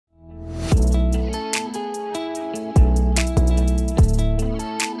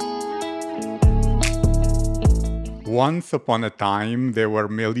Once upon a time, there were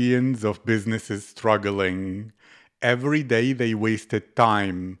millions of businesses struggling. Every day they wasted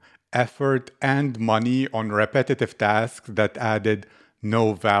time, effort, and money on repetitive tasks that added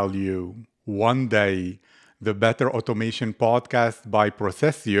no value. One day, the Better Automation podcast by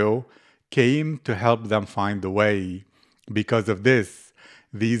Processio came to help them find a way. Because of this,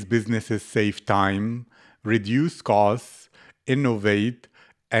 these businesses save time, reduce costs, innovate,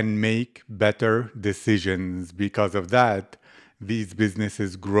 and make better decisions. Because of that, these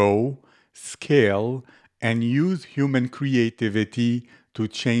businesses grow, scale, and use human creativity to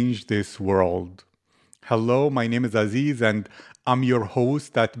change this world. Hello, my name is Aziz, and I'm your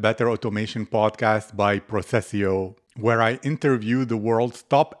host at Better Automation Podcast by Processio, where I interview the world's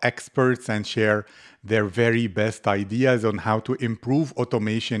top experts and share their very best ideas on how to improve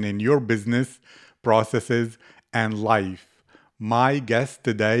automation in your business, processes, and life. My guest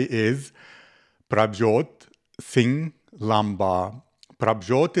today is Prabhjot Singh Lamba.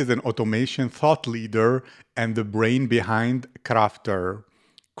 Prabhjot is an automation thought leader and the brain behind Crafter.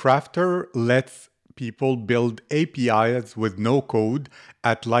 Crafter lets people build APIs with no code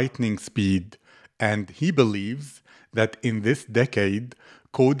at lightning speed, and he believes that in this decade,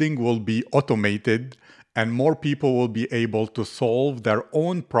 coding will be automated and more people will be able to solve their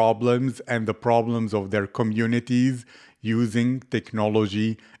own problems and the problems of their communities using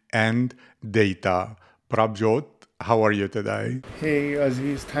technology and data. Prabhjot, how are you today? Hey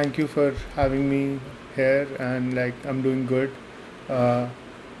Aziz, thank you for having me here, and I'm doing good. Uh,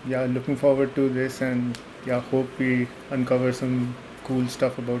 yeah, looking forward to this, and hope we uncover some cool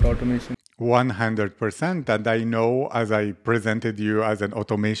stuff about automation. 100%. And I know as I presented you as an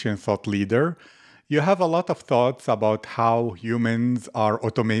automation thought leader, you have a lot of thoughts about how humans are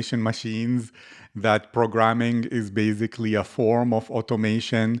automation machines, that programming is basically a form of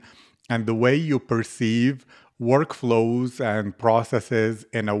automation, and the way you perceive workflows and processes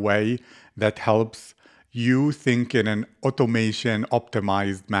in a way that helps you think in an automation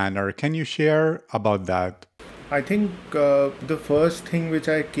optimized manner. Can you share about that? I think the first thing which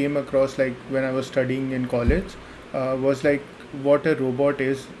I came across, when I was studying in college, was what a robot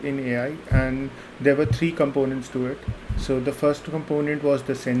is in AI, and there were three components to it. So the first component was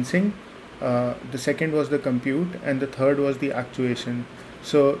the sensing, the second was the compute, and the third was the actuation.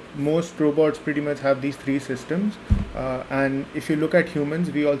 So most robots pretty much have these three systems, and if you look at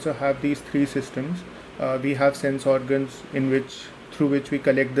humans, we also have these three systems. We have sense organs through which we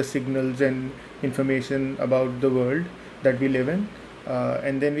collect the signals and information about the world that we live in,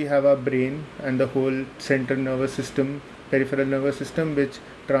 and then we have our brain and the whole central nervous system, peripheral nervous system, which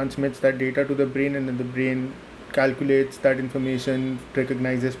transmits that data to the brain, and then the brain calculates that information,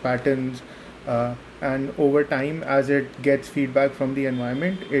 recognizes patterns, and over time, as it gets feedback from the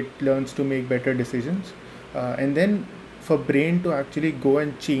environment, it learns to make better decisions. And then for brain to actually go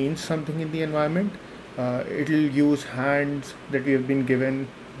and change something in the environment, it'll use hands that we have been given,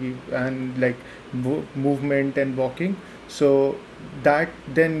 and movement and walking. So that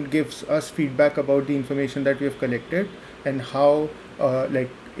then gives us feedback about the information that we have collected, and how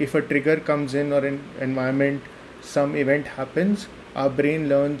if a trigger comes in, or an environment, some event happens, our brain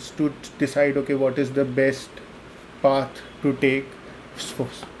learns to decide, okay, what is the best path to take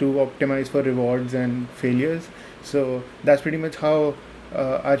to optimize for rewards and failures. So that's pretty much how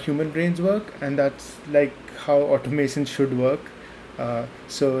our human brains work, and that's how automation should work.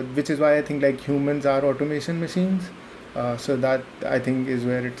 So which is why I think humans are automation machines. So that, I think, is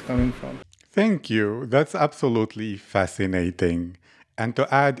where it's coming from. Thank you. That's absolutely fascinating. And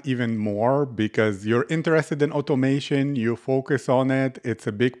to add even more, because you're interested in automation, you focus on it, it's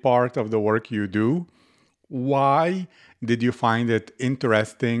a big part of the work you do. Why did you find it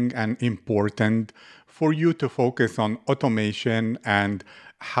interesting and important for you to focus on automation, and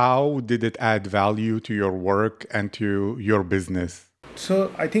how did it add value to your work and to your business?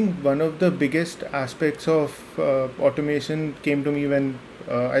 So I think one of the biggest aspects of automation came to me when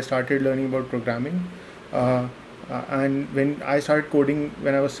I started learning about programming. And when I started coding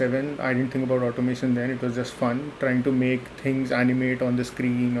when I was 7, I didn't think about automation then. It was just fun, trying to make things animate on the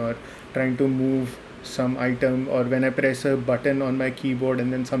screen, or trying to move some item, or when I press a button on my keyboard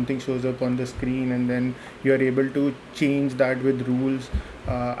and then something shows up on the screen, and then you are able to change that with rules.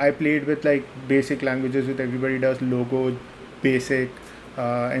 I played with basic languages, with everybody does Logo, Basic,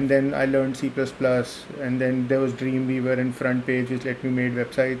 and then I learned C++, and then there was Dreamweaver and Front Page, which let me make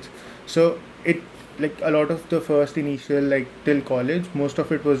websites. So it, a lot of the first initial, till college, most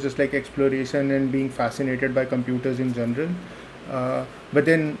of it was just exploration and being fascinated by computers in general. But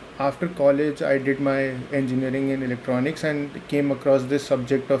then after college, I did my engineering in electronics and came across this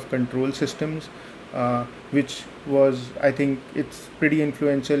subject of control systems, which was, I think, it's pretty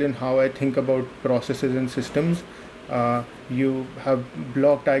influential in how I think about processes and systems. You have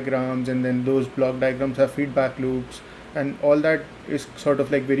block diagrams, and then those block diagrams have feedback loops, and all that is sort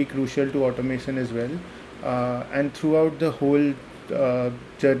of like very crucial to automation as well. And throughout the whole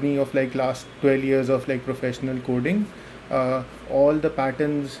journey of like last 12 years of like professional coding, all the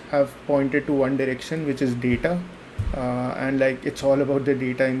patterns have pointed to one direction, which is data. And like it's all about the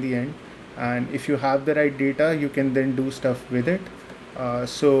data in the end, and if you have the right data, you can then do stuff with it.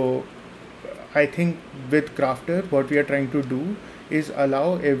 So I think with Crafter, what we are trying to do is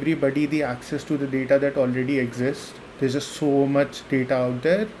allow everybody the access to the data that already exists. There's just so much data out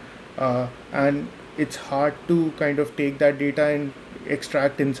there, and it's hard to kind of take that data and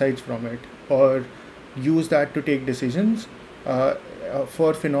extract insights from it, or use that to take decisions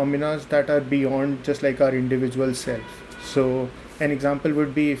for phenomena that are beyond just like our individual self. So an example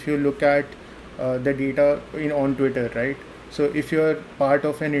would be if you look at the data in on Twitter, right? So if you're part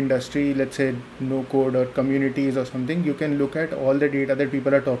of an industry, let's say no code or communities or something, you can look at all the data that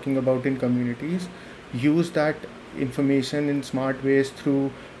people are talking about in communities, use that information in smart ways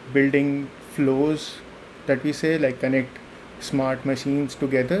through building flows that we say, like connect smart machines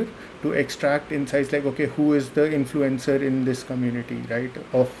together to extract insights like, okay, who is the influencer in this community, right,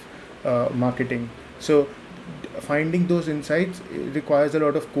 of marketing. So finding those insights requires a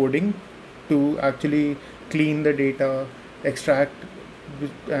lot of coding to actually clean the data, extract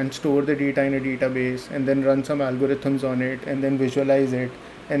and store the data in a database, and then run some algorithms on it, and then visualize it,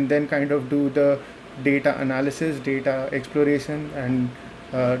 and then kind of do the data analysis, data exploration, and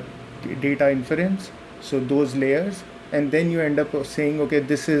uh, data inference. So those layers, and then you end up saying, okay,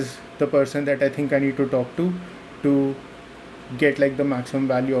 this is the person that I think I need to talk to get like the maximum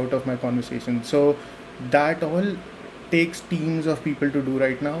value out of my conversation. So that all takes teams of people to do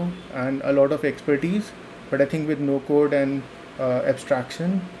right now, and a lot of expertise. But I think with no code and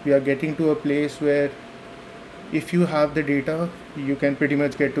abstraction, we are getting to a place where if you have the data, you can pretty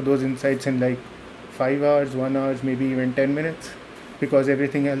much get to those insights in like 5 hours, 1 hours, maybe even 10 minutes, because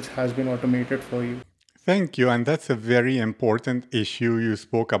everything else has been automated for you. Thank you. And that's a very important issue. You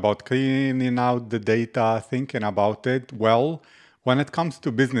spoke about cleaning out the data, thinking about it. Well, when it comes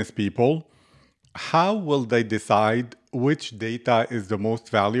to business people, how will they decide which data is the most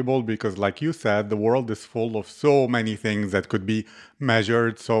valuable? Because, like you said, the world is full of so many things that could be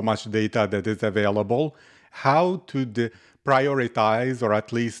measured, so much data that is available. How to prioritize or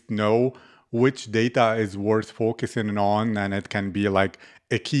at least know which data is worth focusing on, and it can be like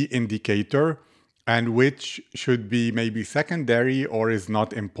a key indicator, and which should be maybe secondary or is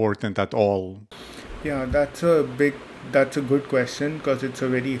not important at all? Yeah, that's a good question, because it's a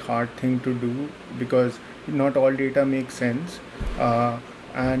very hard thing to do, because not all data makes sense,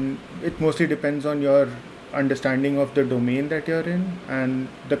 and it mostly depends on your understanding of the domain that you're in and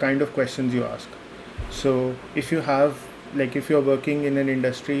the kind of questions you ask. So if you have, like, if you're working in an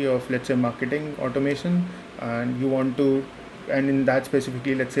industry of, let's say, marketing automation, and you want to, and in that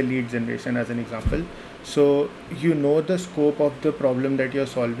specifically, let's say lead generation as an example, so you know the scope of the problem that you're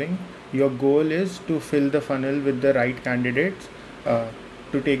solving. Your goal is to fill the funnel with the right candidates, uh,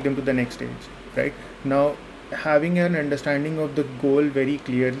 to take them to the next stage, right? Now, having an understanding of the goal very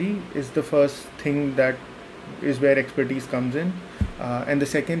clearly is the first thing that is where expertise comes in. And the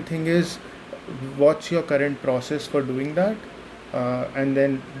second thing is, what's your current process for doing that, and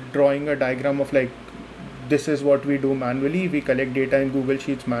then drawing a diagram of like, this is what we do manually. We collect data in Google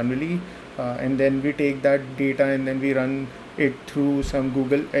Sheets manually, and then we take that data and then we run it through some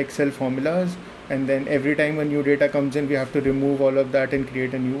Google Excel formulas, and then every time a new data comes in, we have to remove all of that and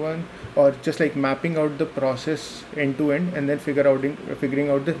create a new one, or just like mapping out the process end to end, and then figuring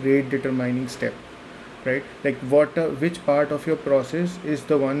out the rate determining step, right? Like what which part of your process is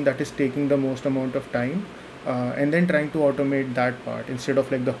the one that is taking the most amount of time, and then trying to automate that part instead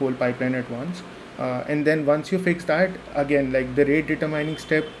of like the whole pipeline at once. And then once you fix that, again, like the rate determining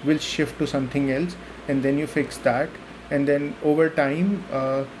step will shift to something else, and then you fix that, and then over time,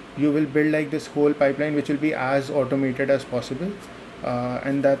 you will build like this whole pipeline which will be as automated as possible,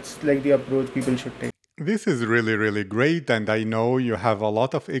 and that's like the approach people should take. This is really, really great. And I know you have a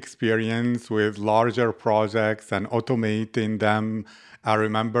lot of experience with larger projects and automating them. I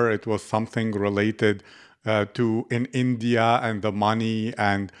remember it was something related to in India and the money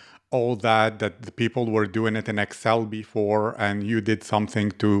and all that, that the people were doing it in Excel before, and you did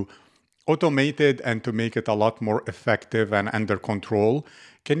something to automate it and to make it a lot more effective and under control.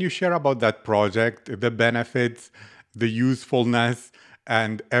 Can you share about that project, the benefits, the usefulness,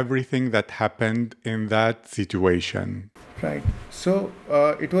 and everything that happened in that situation? Right. So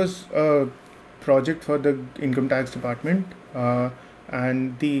it was project for the income tax department,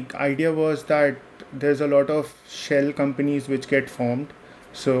 and the idea was that there's a lot of shell companies which get formed.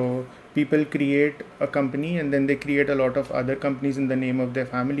 So people create a company and then they create a lot of other companies in the name of their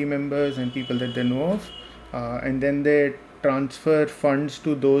family members and people that they know of, and then they transfer funds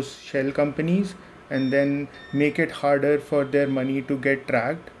to those shell companies and then make it harder for their money to get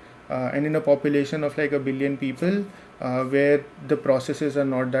tracked. And in a population of like a billion people, where the processes are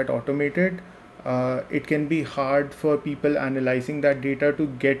not that automated, it can be hard for people analyzing that data to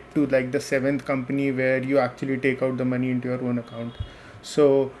get to like the seventh company where you actually take out the money into your own account.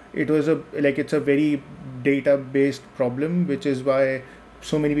 So it was a like it's a very data based problem, which is why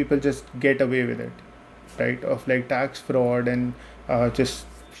so many people just get away with it, right? Of like tax fraud and just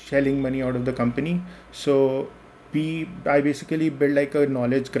shelling money out of the company. So I basically built like a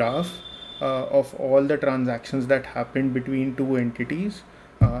knowledge graph of all the transactions that happened between two entities,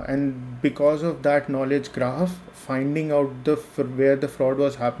 and because of that knowledge graph, finding out where the fraud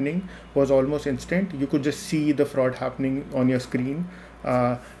was happening was almost instant. You could just see the fraud happening on your screen,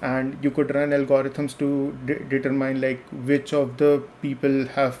 and you could run algorithms to determine like which of the people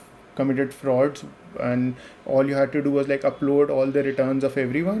have committed frauds, and all you had to do was like upload all the returns of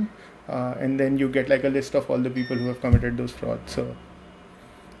everyone, and then you get like a list of all the people who have committed those frauds. So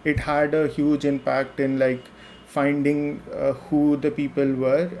it had a huge impact in like finding who the people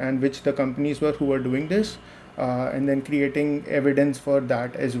were and which the companies were who were doing this, and then creating evidence for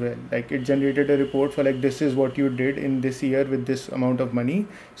that as well. Like it generated a report for like this is what you did in this year with this amount of money,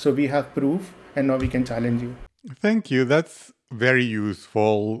 so we have proof and now we can challenge you. Thank you. That's very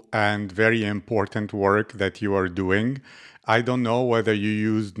useful and very important work that you are doing. I don't know whether you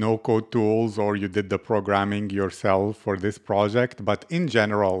used no code tools or you did the programming yourself for this project, but in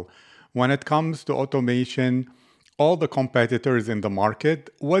general, when it comes to automation, all the competitors in the market,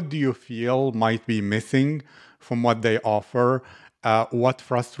 what do you feel might be missing from what they offer? What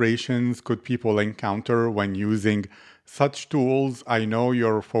frustrations could people encounter when using such tools? I know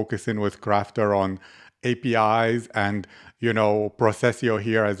you're focusing with Crafter on APIs and Processio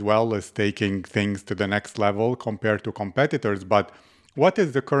here as well is taking things to the next level compared to competitors. But what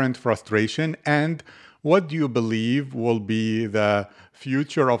is the current frustration and what do you believe will be the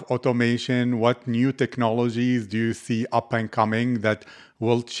future of automation? What new technologies do you see up and coming that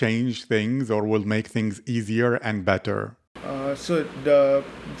will change things or will make things easier and better? So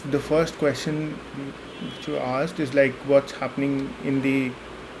the first question which you asked is like what's happening in the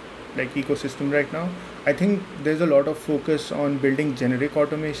like ecosystem right now. I think there's a lot of focus on building generic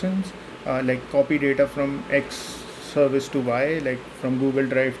automations, like copy data from X service to Y, like from Google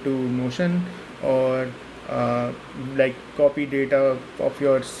Drive to Notion, or like copy data of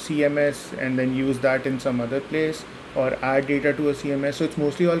your CMS and then use that in some other place, or add data to a CMS. So it's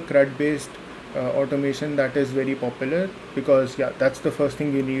mostly all CRUD based automation that is very popular because yeah, that's the first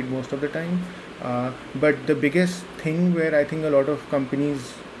thing you need most of the time. But the biggest thing where I think a lot of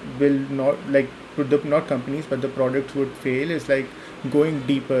companies will not like not companies but the products would fail is like going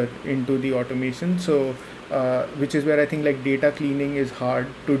deeper into the automation. So which is where I think like data cleaning is hard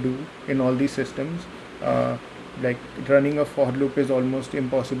to do in all these systems. Like running a for loop is almost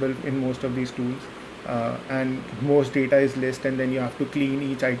impossible in most of these tools, and most data is list and then you have to clean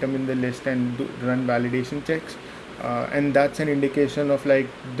each item in the list and run validation checks, and that's an indication of like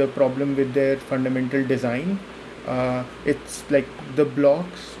the problem with their fundamental design. It's like the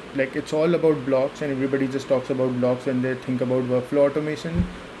blocks, like it's all about blocks and everybody just talks about blocks when they think about workflow automation,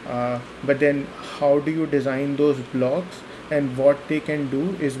 but then how do you design those blocks and what they can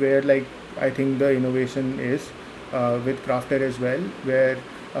do is where like I think the innovation is, with Crafter as well, where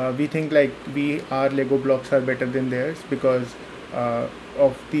we think like our Lego blocks are better than theirs because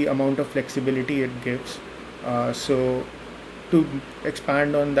of the amount of flexibility it gives. So to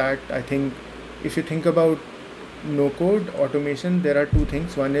expand on that, I think if you think about no code automation, there are two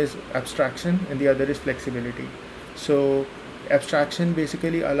things. One is abstraction and the other is flexibility. So abstraction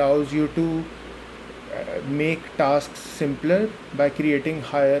basically allows you to make tasks simpler by creating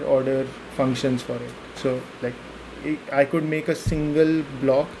higher order functions for it. So like I could make a single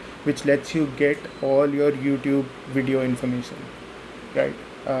block which lets you get all your YouTube video information, right?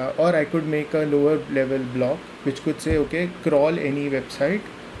 Or I could make a lower level block which could say, okay, crawl any website,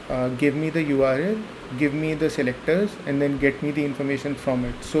 give me the URL, give me the selectors, and then get me the information from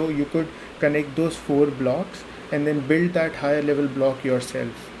it. So you could connect those four blocks and then build that higher level block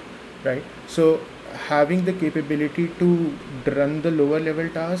yourself, right? So having the capability to run the lower level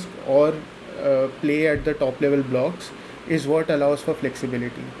task or play at the top level blocks is what allows for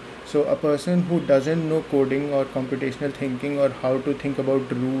flexibility. So a person who doesn't know coding or computational thinking or how to think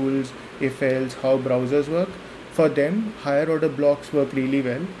about rules, if else, how browsers work, for them higher order blocks work really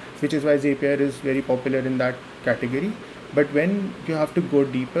well, which is why Zapier is very popular in that category. But when you have to go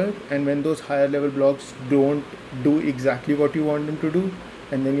deeper and when those higher level blocks don't do exactly what you want them to do,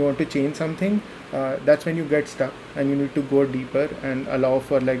 and then you want to change something, that's when you get stuck and you need to go deeper and allow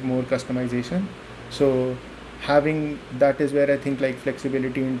for like more customization. So having that is where I think like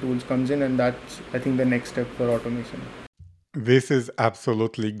flexibility in tools comes in, and that's I think the next step for automation. This is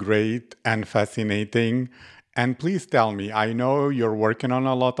absolutely great and fascinating. And please tell me, I know you're working on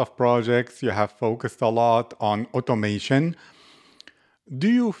a lot of projects, you have focused a lot on automation. Do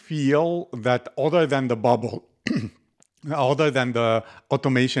you feel that other than the bubble, other than the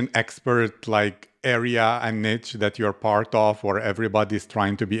automation expert like area and niche that you're part of, where everybody's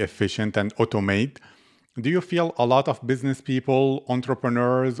trying to be efficient and automate, do you feel a lot of business people,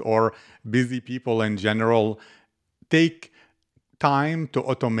 entrepreneurs, or busy people in general take time to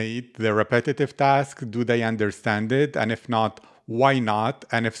automate the repetitive tasks? Do they understand it? And if not, why not?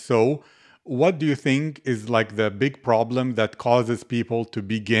 And if so, what do you think is like the big problem that causes people to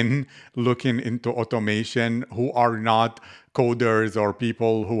begin looking into automation who are not coders or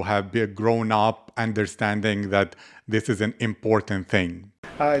people who have been grown up understanding that this is an important thing?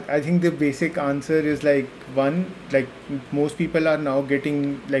 I think the basic answer is like one, like most people are now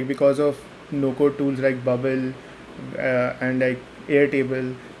getting like because of no code tools like Bubble and like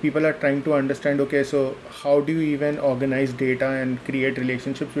Airtable, people are trying to understand okay, so how do you even organize data and create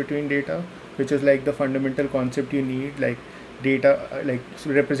relationships between data, which is like the fundamental concept you need. Like data, like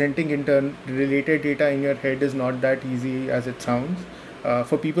so representing intern related data in your head is not that easy as it sounds.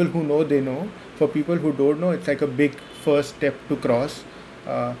 For people who know, they know. For people who don't know, it's like a big first step to cross,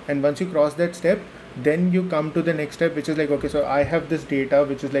 and once you cross that step, then you come to the next step, which is like okay, so I have this data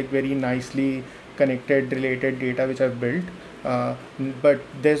which is like very nicely connected related data which I've built, but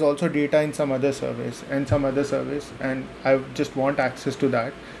there's also data in some other service and some other service, and I just want access to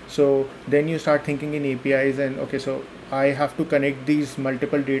that. So then you start thinking in APIs, and okay, so I have to connect these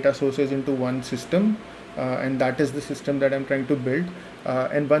multiple data sources into one system, and that is the system that I'm trying to build.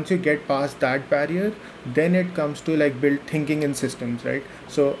 And once you get past that barrier, then it comes to like build thinking in systems, right?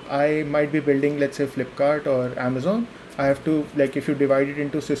 So I might be building, let's say, Flipkart or Amazon. I have to, like, if you divide it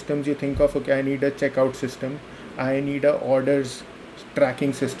into systems, you think of okay, I need a checkout system, I need a orders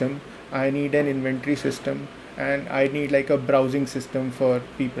tracking system, I need an inventory system, and I need like a browsing system for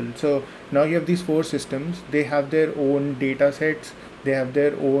people. So now you have these four systems. They have their own data sets, they have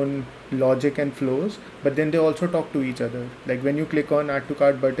their own logic and flows, but then they also talk to each other. Like when you click on add to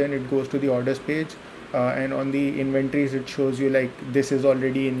cart button, it goes to the orders page, and on the inventories it shows you like this is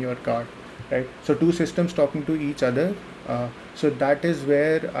already in your cart, right? So two systems talking to each other. So that is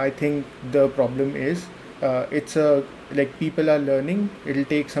where I think the problem is. It's a like people are learning. It'll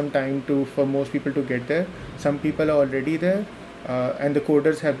take some time to for most people to get there. Some people are already there, and the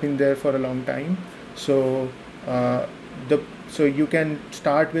coders have been there for a long time. So uh, the so you can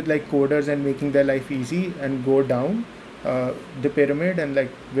start with like coders and making their life easy and go down the pyramid and like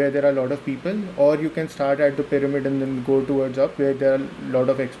where there are a lot of people, or you can start at the pyramid and then go towards up where there are a lot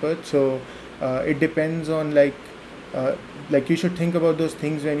of experts. So it depends on uh, like you should think about those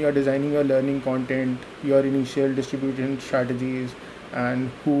things when you're designing your learning content, your initial distribution strategies, and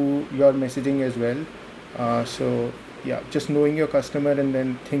who you're messaging as well. So yeah, just knowing your customer and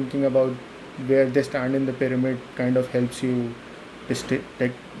then thinking about where they stand in the pyramid kind of helps you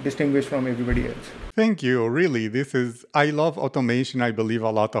like distinguish from everybody else. Thank you. Really, I love automation. I believe a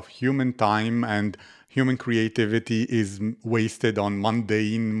lot of human time and human creativity is wasted on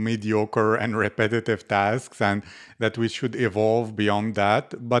mundane, mediocre, and repetitive tasks, and that we should evolve beyond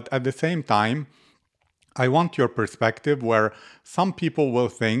that. But at the same time, I want your perspective where some people will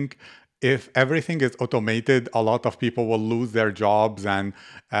think if everything is automated, a lot of people will lose their jobs and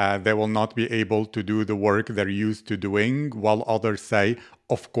they will not be able to do the work they're used to doing, while others say,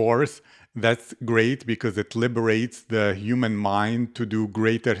 of course, that's great because it liberates the human mind to do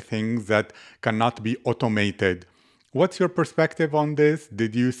greater things that cannot be automated. What's your perspective on this?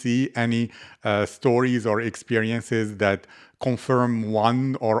 Did you see any stories or experiences that confirm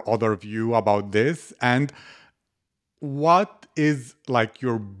one or other view about this? And what is like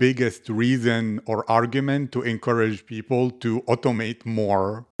your biggest reason or argument to encourage people to automate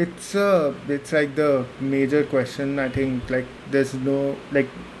more? It's like the major question. I think like there's no like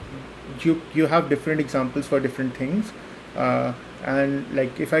you have different examples for different things, uh, and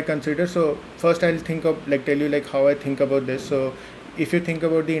like if I consider, so first I'll think of like tell you like how I think about this. So if you think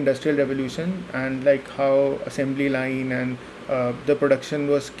about the industrial revolution and like how assembly line and the production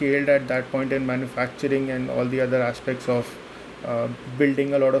was scaled at that point in manufacturing and all the other aspects of uh,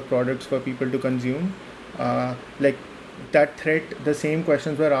 building a lot of products for people to consume. Like that threat, the same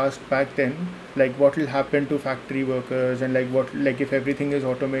questions were asked back then, like what will happen to factory workers, and like if everything is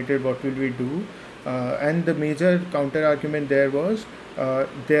automated, what will we do? And the major counter argument there was,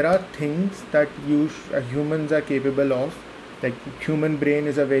 there are things that humans are capable of. Like human brain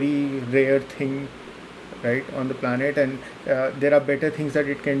is a very rare thing, right, on the planet, and there are better things that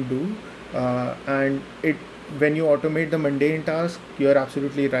it can do. And it when you automate the mundane task, you're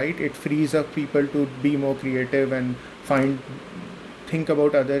absolutely right, it frees up people to be more creative and find think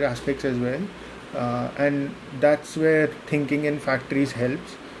about other aspects as well. And that's where thinking in factories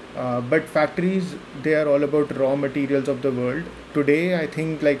helps. But factories, they are all about raw materials of the world. Today, I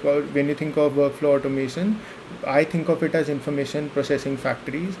think, like when you think of workflow automation, I think of it as information processing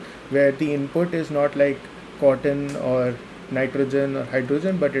factories, where the input is not like cotton or nitrogen or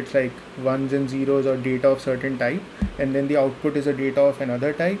hydrogen, but it's like ones and zeros or data of certain type, and then the output is a data of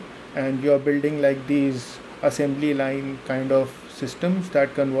another type, and you're building like these assembly line kind of systems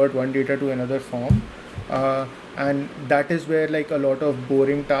that convert one data to another form. And that is where like a lot of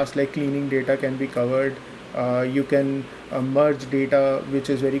boring tasks like cleaning data can be covered. You can merge data which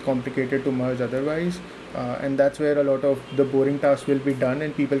is very complicated to merge otherwise, and that's where a lot of the boring tasks will be done,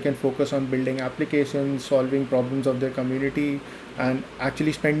 and people can focus on building applications, solving problems of their community, and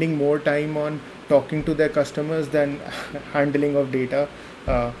actually spending more time on talking to their customers than handling of data,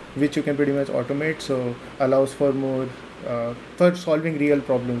 which you can pretty much automate. So allows for solving real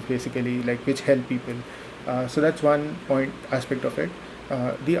problems basically, like which help people. So that's one point aspect of it.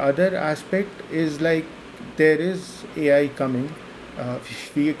 The other aspect is like there is AI coming.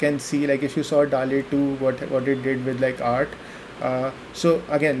 We can see, like if you saw DALI 2, what it did with like art. So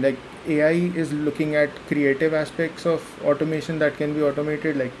again, like AI is looking at creative aspects of automation that can be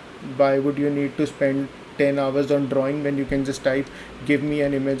automated. Like why would you need to spend 10 hours on drawing when you can just type give me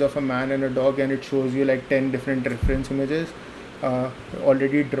an image of a man and a dog, and it shows you like 10 different reference images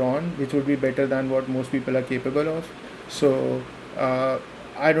already drawn, which would be better than what most people are capable of. So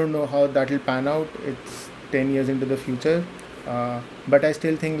I don't know how that will pan out. It's 10 years into the future. But I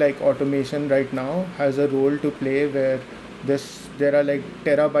still think like automation right now has a role to play, where there are like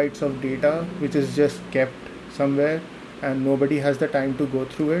terabytes of data which is just kept somewhere, and nobody has the time to go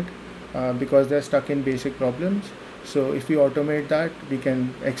through it because they're stuck in basic problems. So if we automate that, we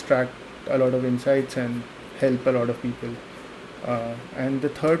can extract a lot of insights and help a lot of people. And the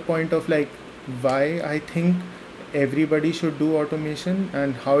third point of like why I think everybody should do automation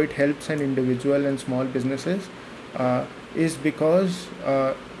and how it helps an individual and small businesses is because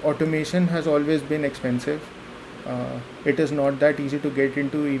automation has always been expensive. It is not that easy to get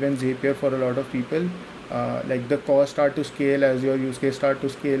into even Zapier for a lot of people. Like the cost start to scale as your use case start to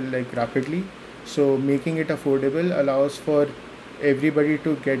scale like rapidly. So making it affordable allows for everybody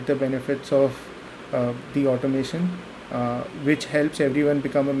to get the benefits of the automation, which helps everyone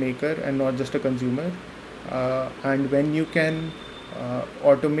become a maker and not just a consumer. And when you can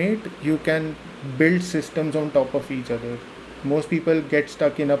automate, you can build systems on top of each other. Most people get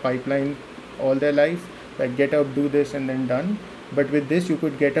stuck in a pipeline all their life, like get up, do this, and then done. But with this, you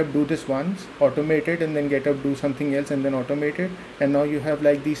could get up, do this once, automate it, and then get up, do something else, and then automate it. And now you have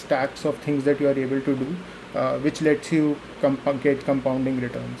like these stacks of things that you are able to do, which lets you get compounding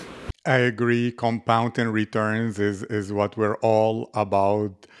returns. I agree. Compounding returns is what we're all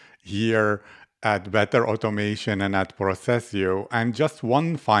about here at Better Automation and at Processio. And just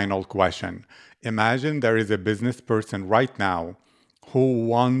one final question. Imagine there is a business person right now who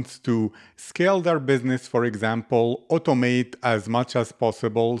wants to scale their business, for example, automate as much as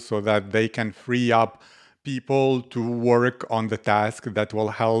possible so that they can free up people to work on the task that will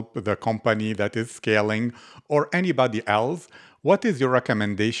help the company that is scaling or anybody else. What is your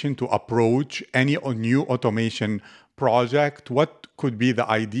recommendation to approach any new automation project? What could be the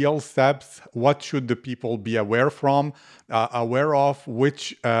ideal steps? What should the people be aware of?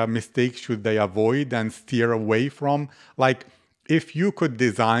 Which mistakes should they avoid and steer away from? Like, if you could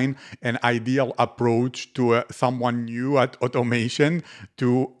design an ideal approach to someone new at automation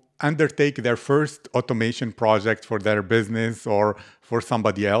to undertake their first automation project for their business or for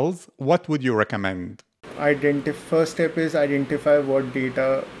somebody else, what would you recommend? First step is identify what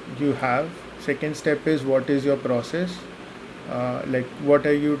data you have. Second step is what is your process. Like what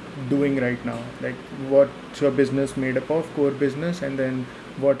are you doing right now, like what's your business made up of, core business, and then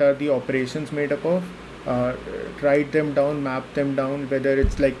what are the operations made up of. Write them down, map them down, whether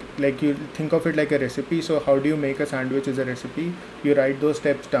it's like you think of it like a recipe. So how do you make a sandwich is a recipe. You write those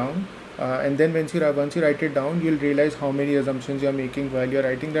steps down, And then once you write it down, you'll realize how many assumptions you're making while you're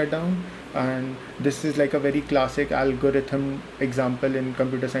writing that down. And this is like a very classic algorithm example in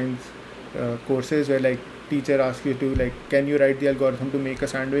computer science courses, where like teacher asks you to like, can you write the algorithm to make a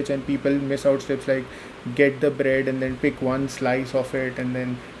sandwich, and people miss out steps like get the bread and then pick one slice of it and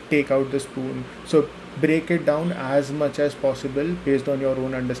then take out the spoon. So break it down as much as possible based on your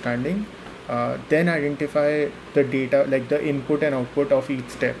own understanding. Then identify the data, like the input and output of each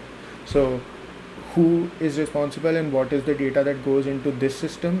step. So who is responsible and what is the data that goes into this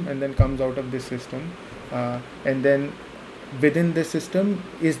system and then comes out of this system, and then within this system,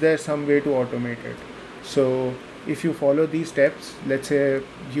 is there some way to automate it? So if you follow these steps, let's say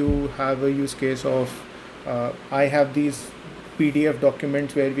you have a use case of I have these PDF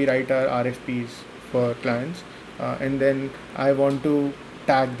documents where we write our RFPs for clients, and then I want to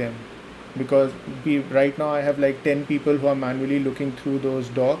tag them, because we right now I have like 10 people who are manually looking through those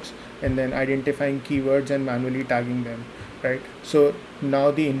docs and then identifying keywords and manually tagging them, right? So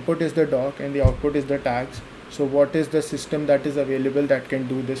now the input is the doc and the output is the tags. So what is the system that is available that can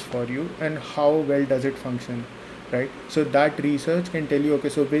do this for you, and how well does it function, right? So that research can tell you, okay,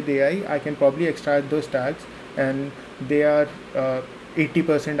 so with AI I can probably extract those tags and they are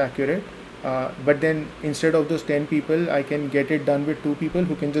 80% accurate. But then instead of those 10 people, I can get it done with 2 people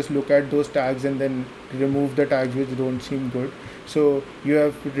who can just look at those tags and then remove the tags which don't seem good. So you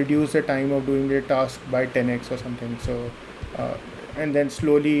have reduced the time of doing the task by 10x or something. So and then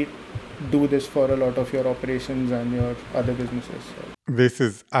slowly do this for a lot of your operations and your other businesses. So. This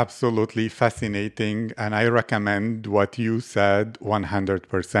is absolutely fascinating, and I recommend what you said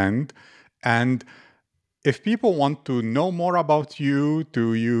 100%. And if people want to know more about you,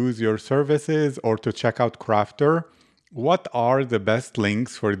 to use your services, or to check out Crafter, what are the best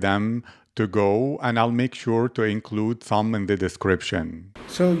links for them to go? And I'll make sure to include some in the description.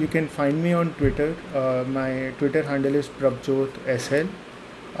 So you can find me on Twitter. My Twitter handle is Prabhjot SL.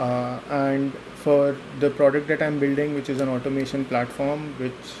 And for the product that I'm building, which is an automation platform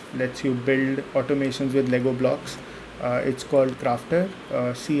which lets you build automations with Lego blocks, it's called Crafter,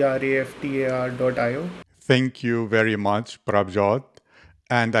 craftar.io. Thank you very much, Prabhjot.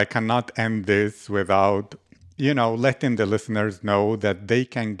 And I cannot end this without, letting the listeners know that they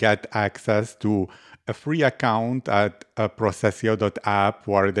can get access to a free account at processio.app,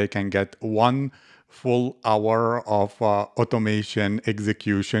 where they can get 1 full hour of automation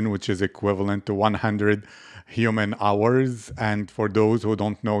execution, which is equivalent to 100 human hours. And for those who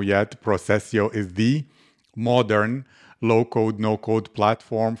don't know yet, Processio is the modern low code, no code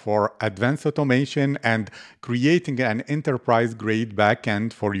platform for advanced automation and creating an enterprise grade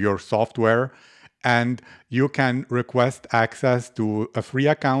backend for your software. And you can request access to a free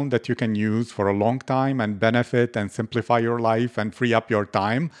account that you can use for a long time and benefit and simplify your life and free up your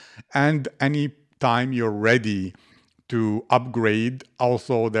time. And any time you're ready to upgrade,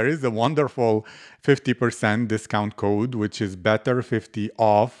 also there is a wonderful 50% discount code, which is better 50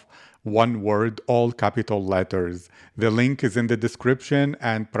 off, one word, all capital letters. The link is in the description.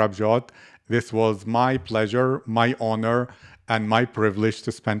 And Prabhjot, this was my pleasure, my honor, and my privilege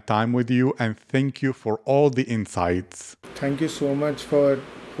to spend time with you. And thank you for all the insights. Thank you so much for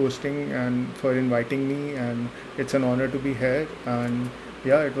hosting and for inviting me, and it's an honor to be here. And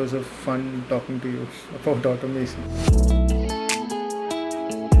yeah, it was a fun talking to you about automation.